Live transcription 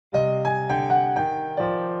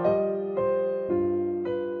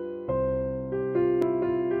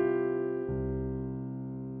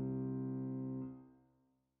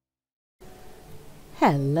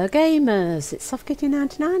Hello gamers, it's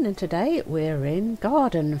SoftKitty99 and today we're in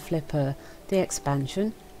Garden Flipper, the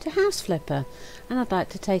expansion to House Flipper, and I'd like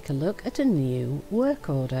to take a look at a new work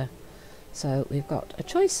order. So we've got a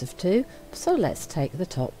choice of two, so let's take the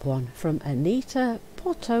top one from Anita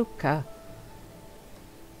Potoka.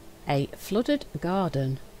 A flooded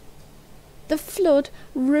garden. The flood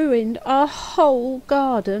ruined our whole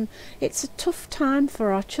garden. It's a tough time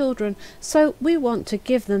for our children, so we want to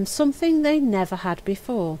give them something they never had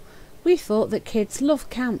before. We thought that kids love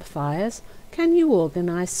campfires. Can you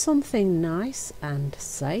organise something nice and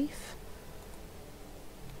safe?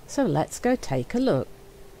 So let's go take a look.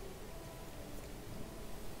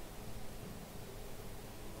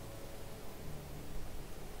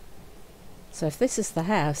 So if this is the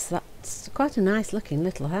house, that's quite a nice looking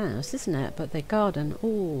little house, isn't it? But the garden,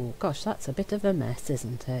 oh gosh, that's a bit of a mess,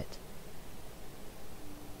 isn't it?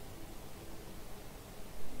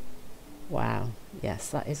 Wow,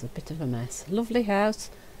 yes, that is a bit of a mess. Lovely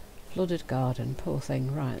house, flooded garden, poor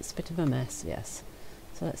thing. Right, it's a bit of a mess, yes.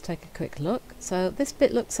 So let's take a quick look. So this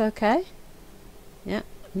bit looks okay. Yeah,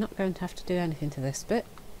 I'm not going to have to do anything to this bit.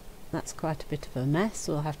 That's quite a bit of a mess,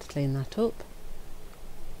 we'll have to clean that up.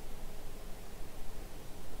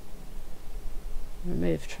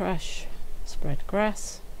 Remove trash, spread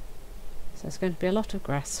grass. So there's going to be a lot of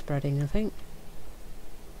grass spreading, I think.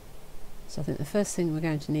 So I think the first thing we're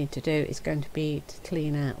going to need to do is going to be to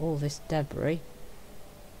clean out all this debris.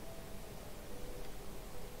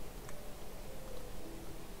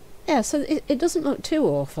 Yeah, so it doesn't look too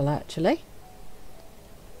awful actually.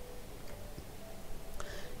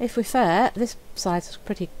 If we're fair, this side's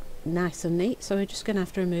pretty nice and neat, so we're just going to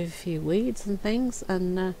have to remove a few weeds and things,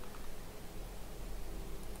 and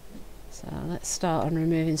so let's start on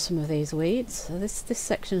removing some of these weeds. So this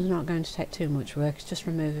section is not going to take too much work, it's just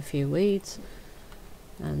remove a few weeds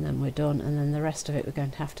and then we're done, and then the rest of it we're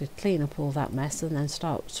going to have to clean up all that mess and then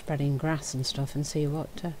start spreading grass and stuff and see what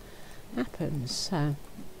happens. So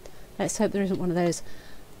let's hope there isn't one of those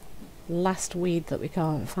last weed that we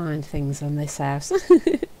can't find things on this house.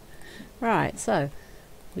 Right, so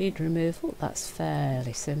weed removal, that's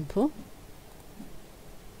fairly simple.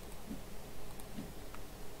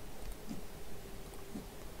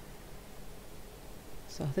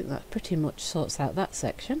 So I think that pretty much sorts out that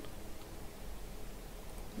section.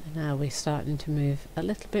 And now we're starting to move a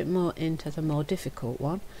little bit more into the more difficult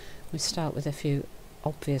one. We start with a few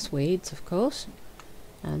obvious weeds, of course,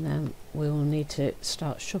 and then we will need to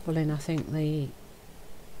start shoveling, I think, the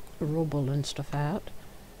rubble and stuff out.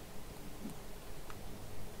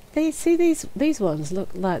 These ones look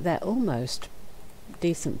like they're almost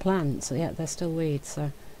decent plants, yet they're still weeds,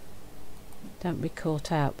 so don't be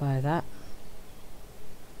caught out by that.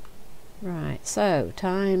 Right, so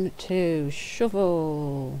time to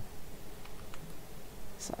shovel.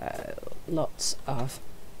 So lots of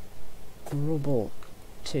rubble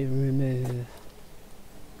to remove.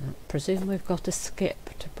 I presume we've got a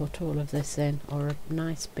skip to put all of this in, or a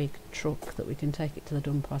nice big truck that we can take it to the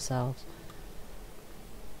dump ourselves.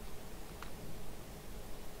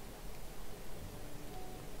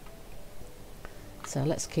 So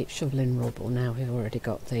let's keep shoveling rubble now we've already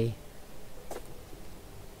got the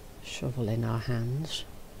shovel in our hands.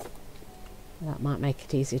 That might make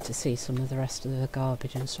it easier to see some of the rest of the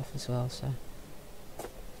garbage and stuff as well, so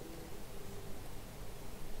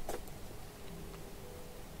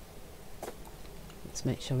let's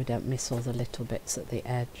make sure we don't miss all the little bits at the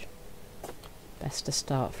edge. Best to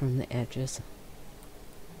start from the edges.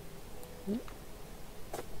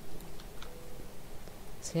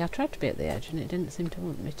 See, I tried to be at the edge and it didn't seem to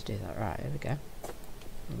want me to do that. Right, here we go.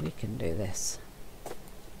 We can do this.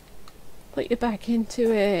 Put your back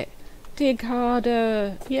into it. Dig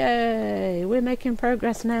harder. Yay! We're making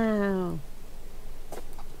progress now.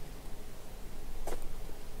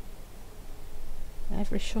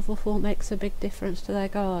 Every shovelful makes a big difference to their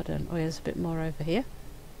garden. Oh, there's a bit more over here.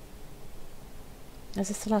 Is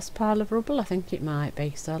this the last pile of rubble? I think it might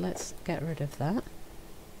be, so let's get rid of that.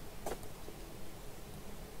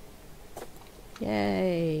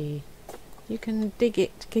 Yay! You can dig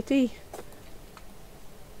it, kitty.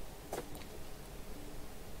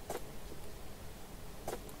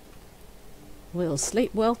 We'll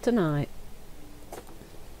sleep well tonight.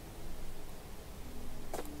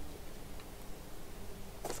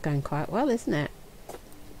 It's going quite well, isn't it?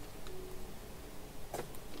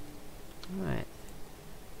 Right.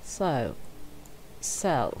 So,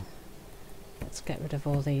 sell. Let's get rid of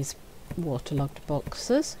all these waterlogged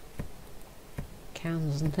boxes.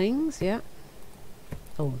 Cans and things, yeah.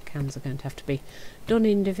 Oh, cans are going to have to be done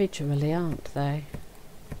individually, aren't they?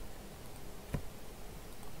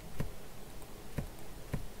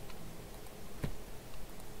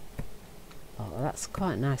 that's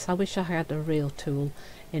quite nice. I wish I had a real tool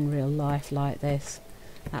in real life like this.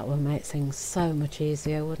 That would make things so much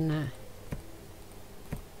easier, wouldn't it?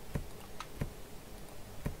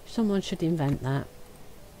 Someone should invent that.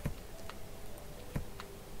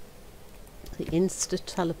 The Insta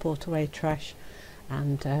Teleport Away Trash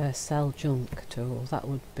and Sell Junk tool. That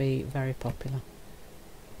would be very popular.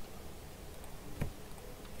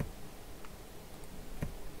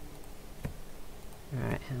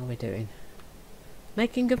 Right, how are we doing?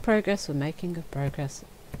 Making good progress, we're making good progress.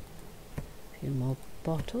 A few more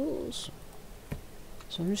bottles.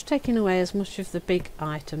 So I'm just taking away as much of the big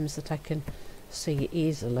items that I can see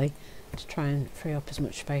easily to try and free up as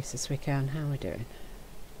much space as we can. How are we doing?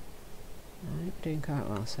 Right, we're doing quite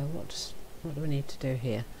well. So what do we need to do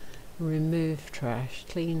here? Remove trash,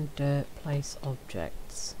 clean dirt, place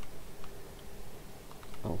objects.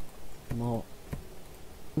 Oh, more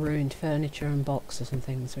ruined furniture and boxes and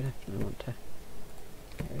things. We definitely want to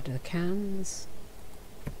get rid of the cans.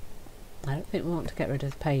 I don't think we want to get rid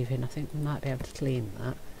of the paving. I think we might be able to clean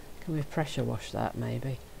that. Can we pressure wash that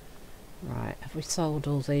maybe? Right, have we sold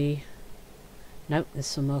all the... Nope, there's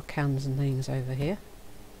some more cans and things over here.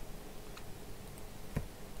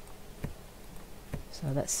 So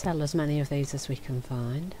let's sell as many of these as we can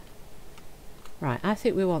find. Right, I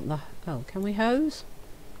think we want the... Oh, can we hose?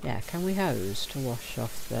 Yeah, can we hose to wash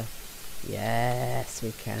off the... Yes,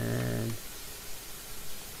 we can.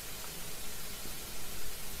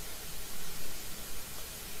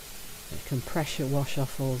 We can pressure wash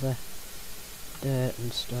off all the dirt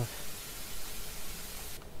and stuff.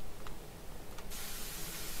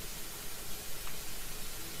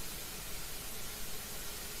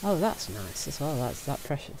 Oh, that's nice as well. That's that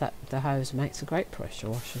pressure. That the hose makes a great pressure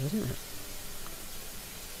washer, doesn't it?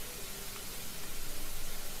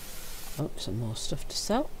 Oh, some more stuff to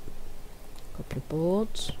sell. A couple of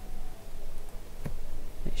boards.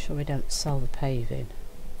 Make sure we don't sell the paving.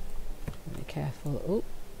 Be careful. Oh.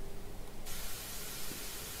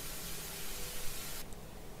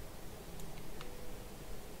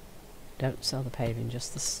 Don't sell the paving,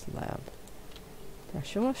 just the slab.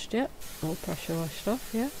 Pressure washed, yep. All pressure washed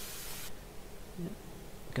off, yeah. Yep.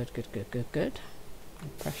 Good, good, good, good, good.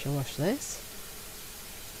 And pressure wash this.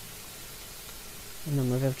 And then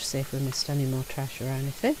we'll be able to see if we missed any more trash or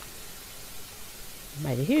anything.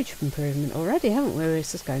 Made a huge improvement already, haven't we?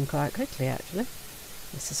 This is going quite quickly, actually.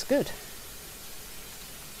 This is good.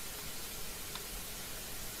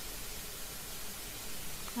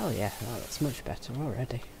 Oh yeah, oh, that's much better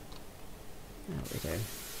already. How are we doing?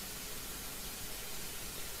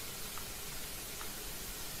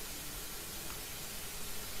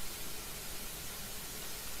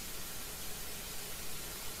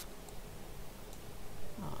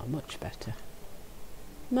 Oh, much better.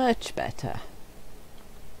 Much better.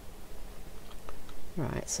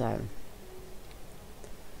 Right, so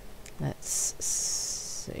let's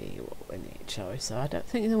see what we need, shall we? So I don't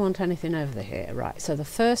think they want anything over here. Right, so the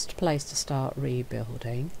first place to start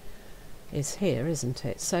rebuilding is here, isn't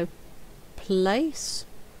it? So place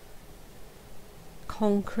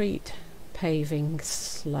concrete paving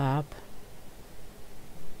slab,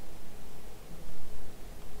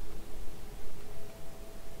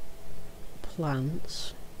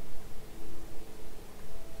 plants.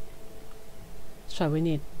 So we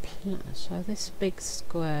need plants. So this big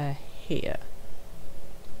square here.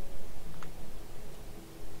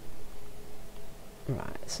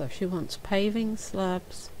 Right, so she wants paving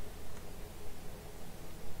slabs,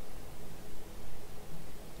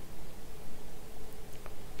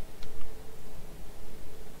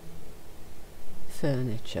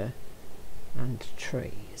 furniture and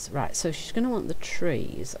trees. Right, so she's going to want the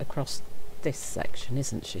trees across this section,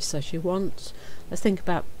 isn't she? So she wants, let's think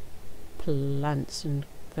about plants and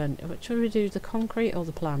furniture. What should we do, the concrete or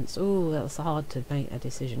the plants? Oh, that's hard to make a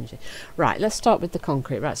decision. Right, let's start with the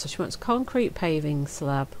concrete. Right, so she wants concrete, paving,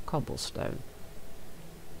 slab, cobblestone.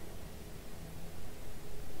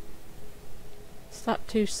 Is that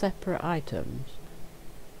two separate items?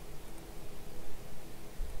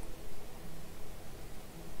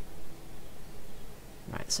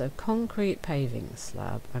 Right, so concrete, paving,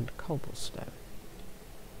 slab and cobblestone.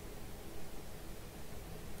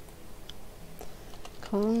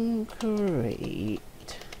 Concrete.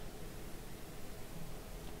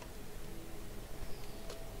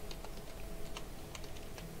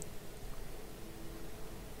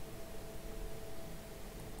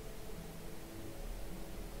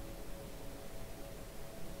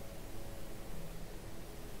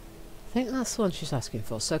 I think that's the one she's asking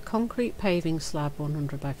for. So concrete paving slab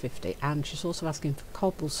 100 by 50, and she's also asking for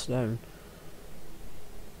cobblestone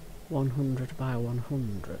 100 by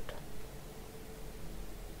 100.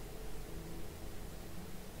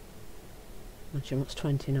 And she wants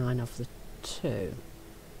 29 of the 2.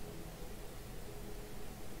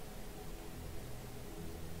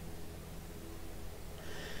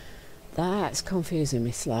 That's confusing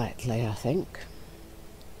me slightly, I think.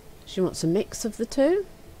 She wants a mix of the 2.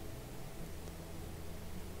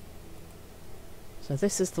 So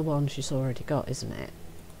this is the one she's already got, isn't it?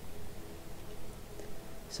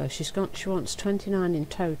 So she wants 29 in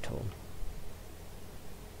total.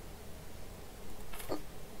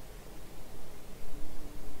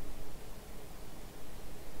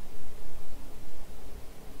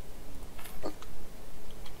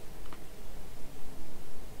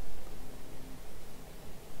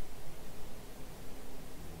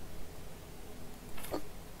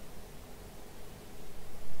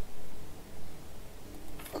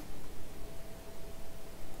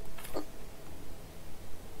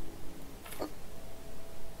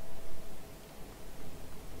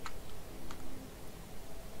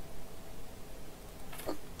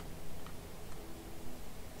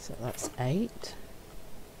 So that's 8,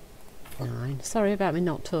 9. Sorry about me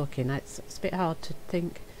not talking. It's a bit hard to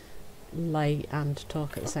think, lay and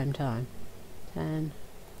talk at the same time. 10,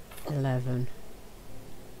 11,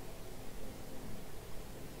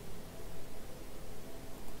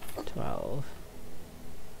 12,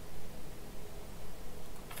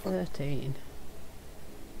 13,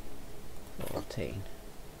 14,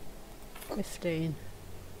 15,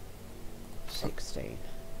 16,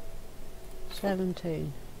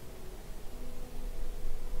 17,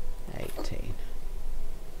 18,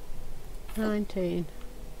 19,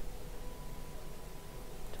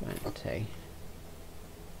 20,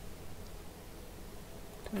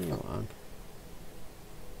 21,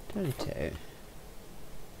 22,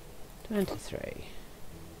 23,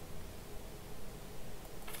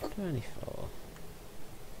 24,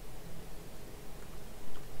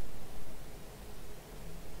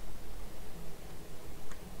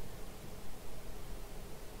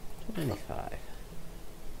 25,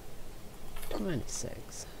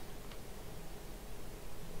 26,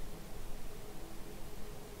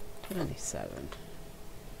 27,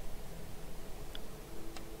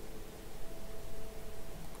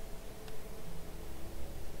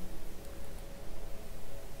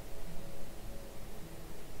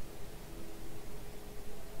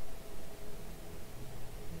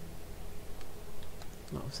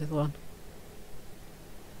 'What was the other one?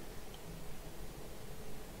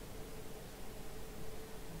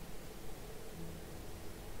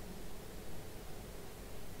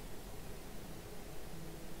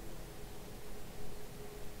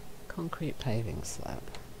 Concrete paving slab.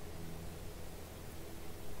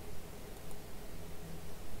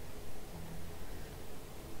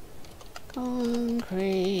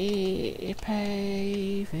 Concrete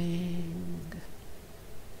paving.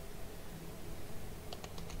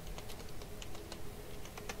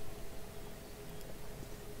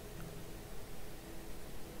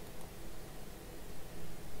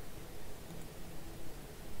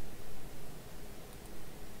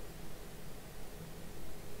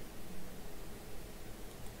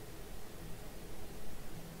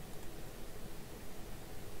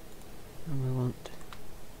 And we want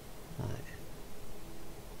like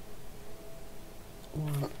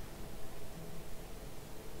 1,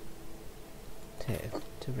 2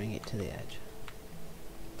 to bring it to the edge.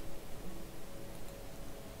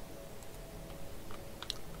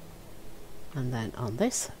 And then on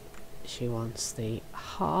this she wants the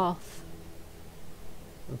half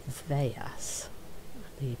vase,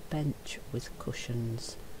 the bench with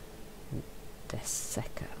cushions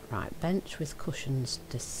Deseca. Right, bench with cushions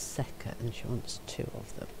Deseca, and she wants 2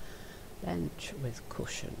 of them. Bench with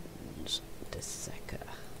cushions Deseca.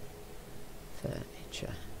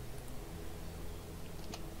 Furniture.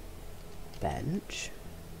 Bench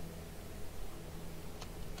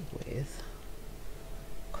with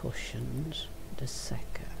cushions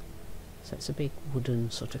Deseca. So it's a big wooden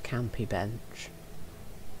sort of campy bench.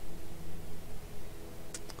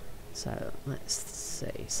 So let's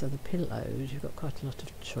see. So the pillows, you've got quite a lot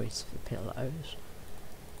of choice for pillows.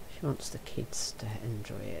 She wants the kids to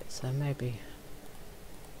enjoy it, so maybe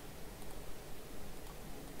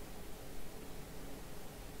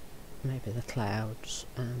the clouds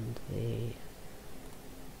and the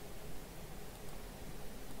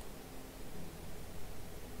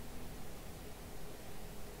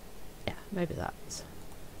maybe that's.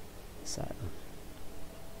 So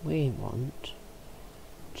we want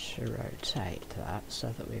to rotate that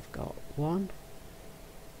so that we've got 1.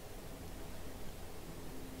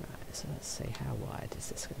 Right, so let's see how wide is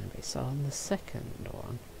this going to be. So on the second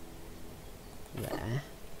one there,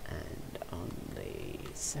 and on the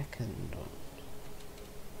second one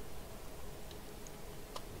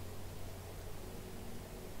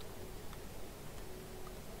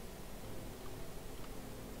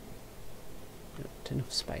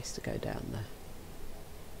enough space to go down there.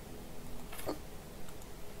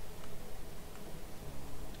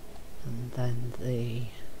 And then the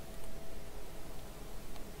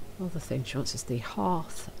other thing she wants is the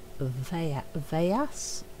hearth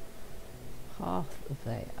vase. Hearth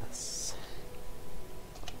vase.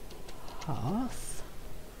 Hearth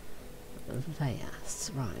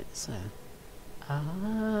vase. Right, so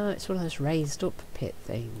it's one of those raised up pit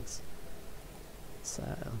things. So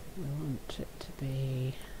we want it to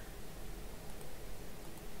be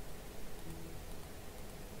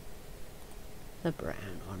the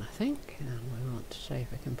brown one, I think, and we want to see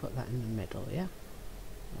if we can put that in the middle, yeah?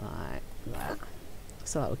 Like that.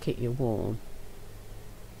 So that will keep you warm.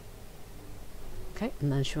 Okay,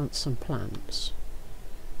 and then she wants some plants.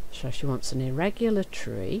 So she wants an irregular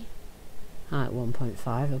tree, height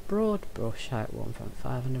 1.5, a broad bush, height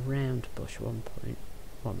 1.5, and a round bush, 1.1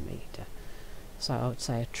 metre. So I would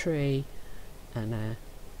say a tree and a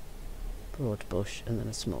broad bush and then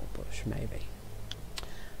a small bush, maybe.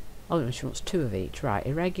 Oh no, she wants 2 of each. Right,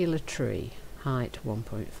 irregular tree, height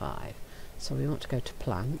 1.5. So we want to go to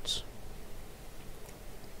plants.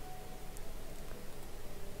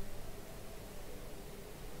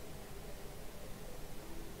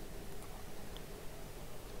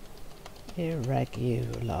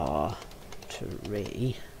 Irregular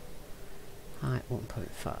tree, height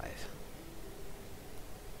 1.5.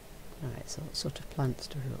 Right, so what sort of plants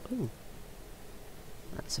do we want? Ooh,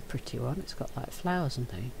 that's a pretty one. It's got like flowers and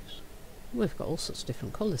things. We've got all sorts of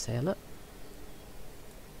different colours here, look.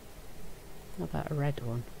 How about a red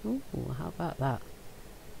one? Ooh, how about that?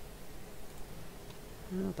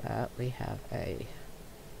 How about we have a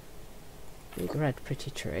big red pretty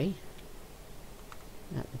tree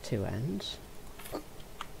at the 2 ends.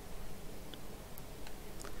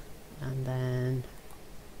 And then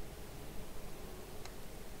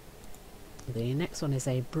the next one is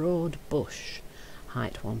a broad bush,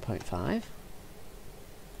 height 1.5.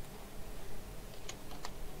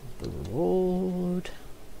 Broad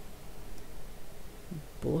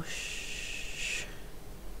bush,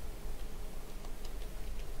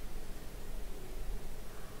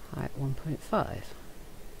 height 1.5.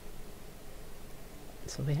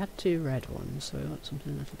 So we had 2 red ones, so we want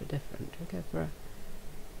something a little bit different. We'll go for a...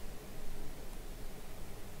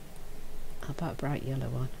 How about a bright yellow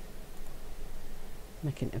one?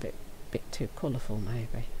 Making it a bit too colourful,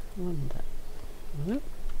 maybe. I wonder. Whoop.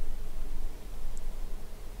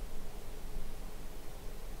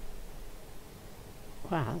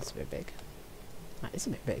 Wow, that's a bit big. That is a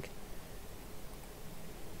bit big.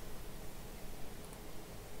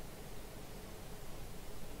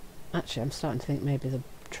 Actually, I'm starting to think maybe the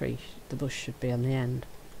bush should be on the end.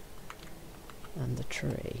 And the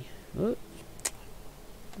tree. Oops.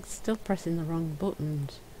 I'm still pressing the wrong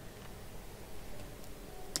buttons.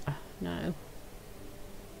 No.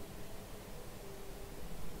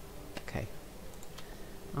 Okay.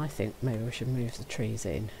 I think maybe we should move the trees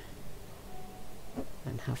in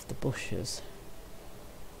and have the bushes.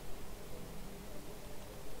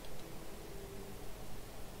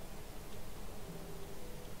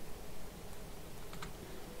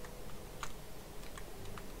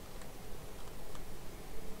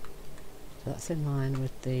 So that's in line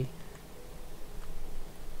with the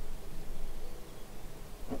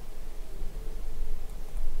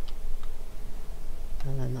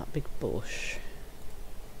and then that big bush.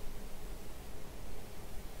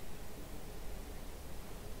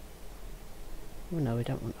 Oh no, we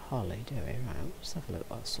don't want holly, do we? Right, let's have a look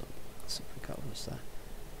what sort we got was there.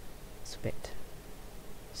 It's a bit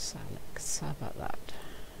salix. How about that?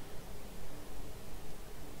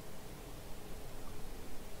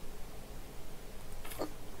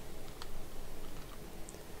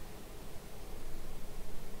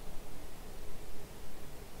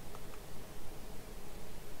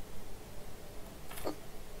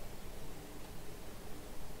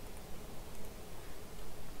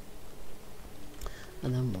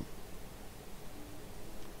 And then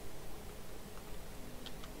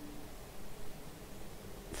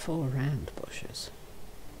 4 round bushes.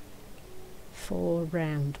 4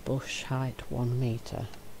 round bush, height 1 metre.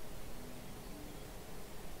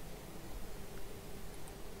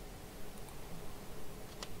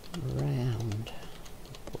 Round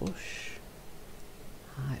bush,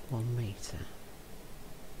 height 1 metre.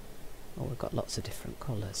 Oh, we've got lots of different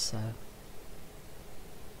colours, so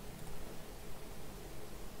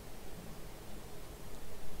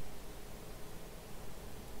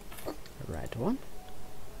a red one.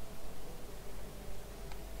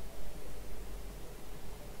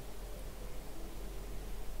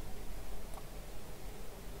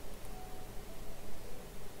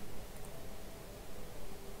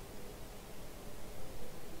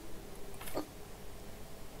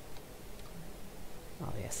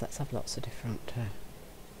 yes, let's have lots of different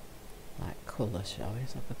like colours, shall we?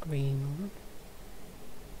 Let's have a green one.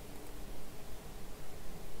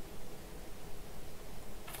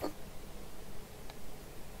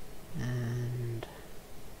 And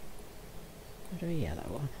I'll do a yellow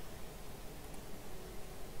one.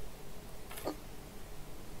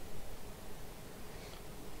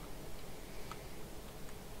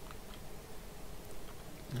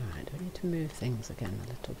 Alright, do we need to move things again a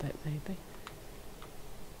little bit maybe?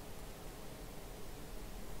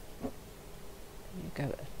 You go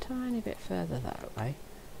a tiny bit further that way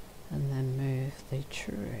and then move the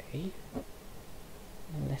tree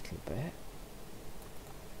a little bit.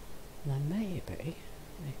 Then maybe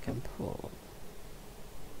we can pull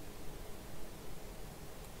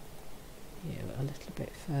you a little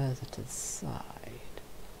bit further to the side.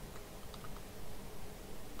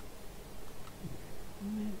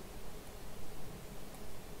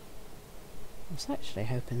 I was actually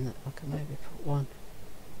hoping that I could maybe put one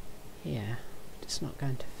here. It's not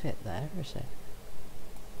going to fit there, is it?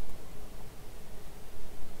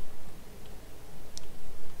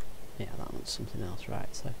 Yeah, that one's something else,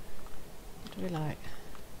 right? So, what do we like?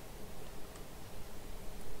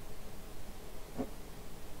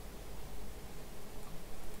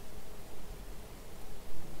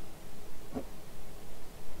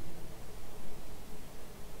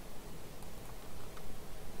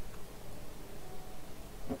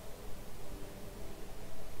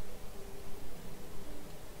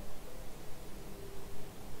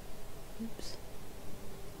 Oops.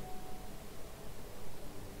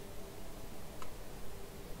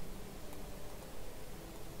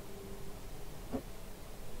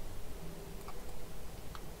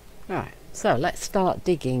 Right, so let's start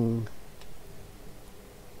digging.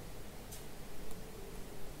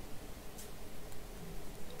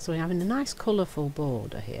 So we're having a nice colourful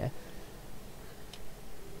border here.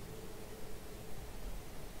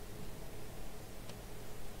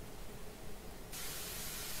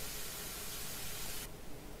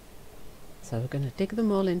 So we're going to dig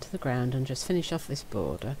them all into the ground and just finish off this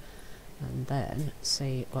border and then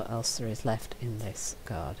see what else there is left in this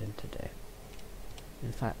garden to do.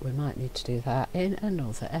 In fact, we might need to do that in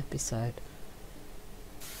another episode.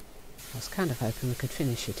 I was kind of hoping we could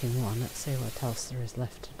finish it in one. Let's see what else there is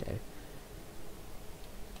left to do.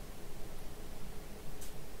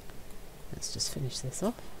 Let's just finish this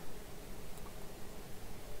off.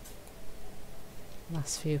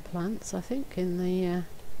 Last few plants, I think, in the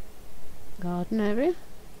garden area.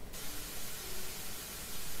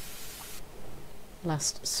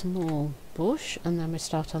 Last small bush, and then we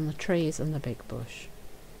start on the trees and the big bush.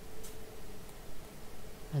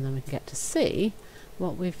 And then we can get to see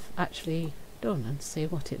what we've actually done and see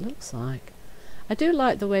what it looks like. I do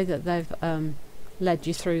like the way that they've led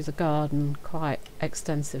you through the garden quite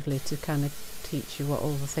extensively to kind of teach you what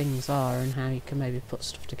all the things are and how you can maybe put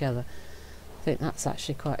stuff together. I think that's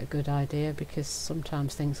actually quite a good idea because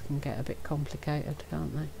sometimes things can get a bit complicated,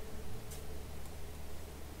 can't they?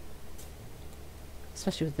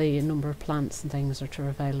 Especially with the number of plants and things that are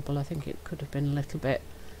available, I think it could have been a little bit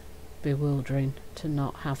bewildering to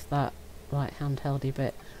not have that like handheldy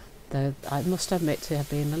bit. Though I must admit to have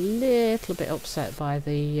been a little bit upset by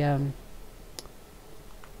the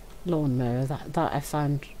lawnmower. That I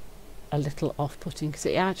found a little off-putting because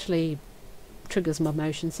it actually triggers my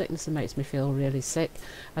motion sickness and makes me feel really sick,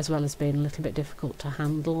 as well as being a little bit difficult to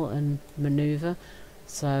handle and manoeuvre.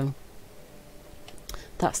 So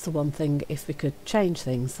that's the one thing, if we could change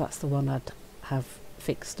things, that's the one I'd have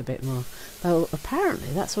fixed a bit more. Though apparently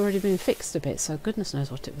that's already been fixed a bit, so goodness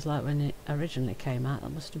knows what it was like when it originally came out.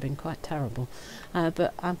 That must have been quite terrible.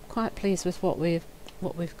 But I'm quite pleased with what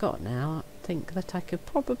we've got now. I think that I could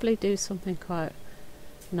probably do something quite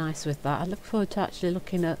nice with that. I look forward to actually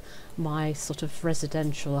looking at my sort of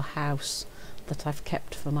residential house that I've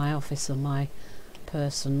kept for my office and my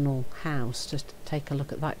personal house, just to take a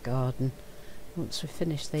look at that garden. Once we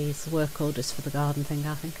finish these work orders for the garden thing,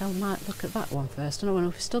 I think I might look at that one first. And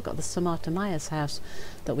we've still got the Samantha Myers house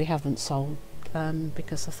that we haven't sold,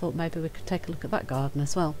 because I thought maybe we could take a look at that garden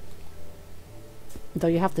as well. Though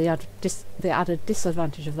you have the added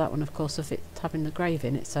disadvantage of that one, of course, of it having the grave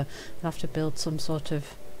in it, so we'll have to build some sort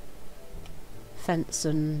of fence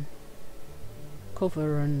and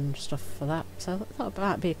cover and stuff for that. So that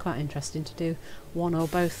might be quite interesting to do one or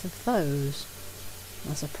both of those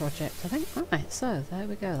as a project, I think. Right, so there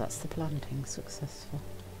we go, that's the planting successful.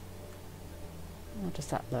 How does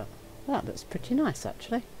that look? That looks pretty nice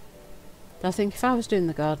actually. I think if I was doing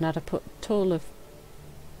the garden I'd have put taller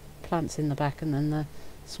plants in the back and then the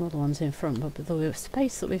some other ones in front, but the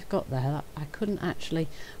space that we've got there, I couldn't actually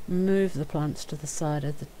move the plants to the side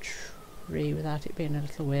of the tree without it being a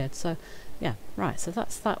little weird. So yeah, right, so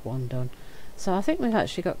that's that one done. So I think we've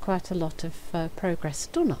actually got quite a lot of progress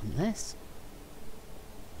done on this.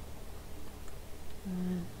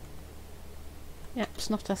 Yeah, it's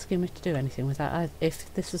not asking me to do anything with that.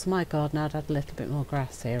 If this was my garden, I'd add a little bit more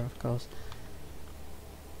grass here, of course.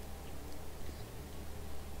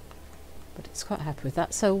 But it's quite happy with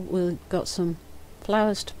that. So we've got some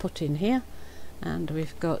flowers to put in here, and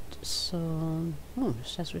we've got some... oh, it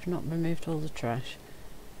says we've not removed all the trash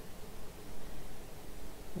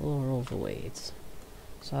or all the weeds.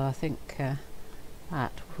 So I think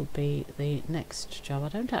that will be the next job. I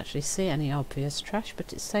don't actually see any obvious trash,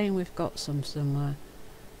 but it's saying we've got some somewhere.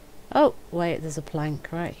 Oh wait, there's a plank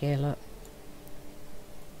right here, look.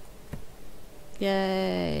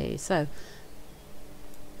 Yay! So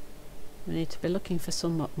we need to be looking for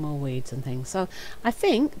some more weeds and things. So I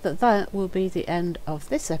think that that will be the end of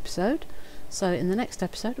this episode. So in the next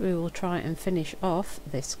episode we will try and finish off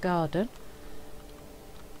this garden.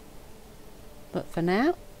 But for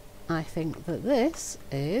now, I think that this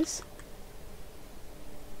is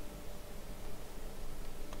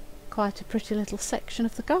quite a pretty little section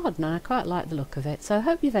of the garden, and I quite like the look of it. So I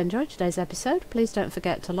hope you've enjoyed today's episode. Please don't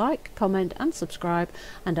forget to like, comment and subscribe,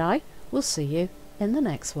 and I will see you in the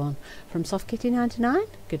next one. From SoftKitty99,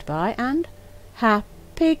 goodbye and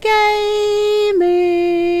happy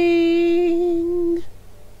gaming!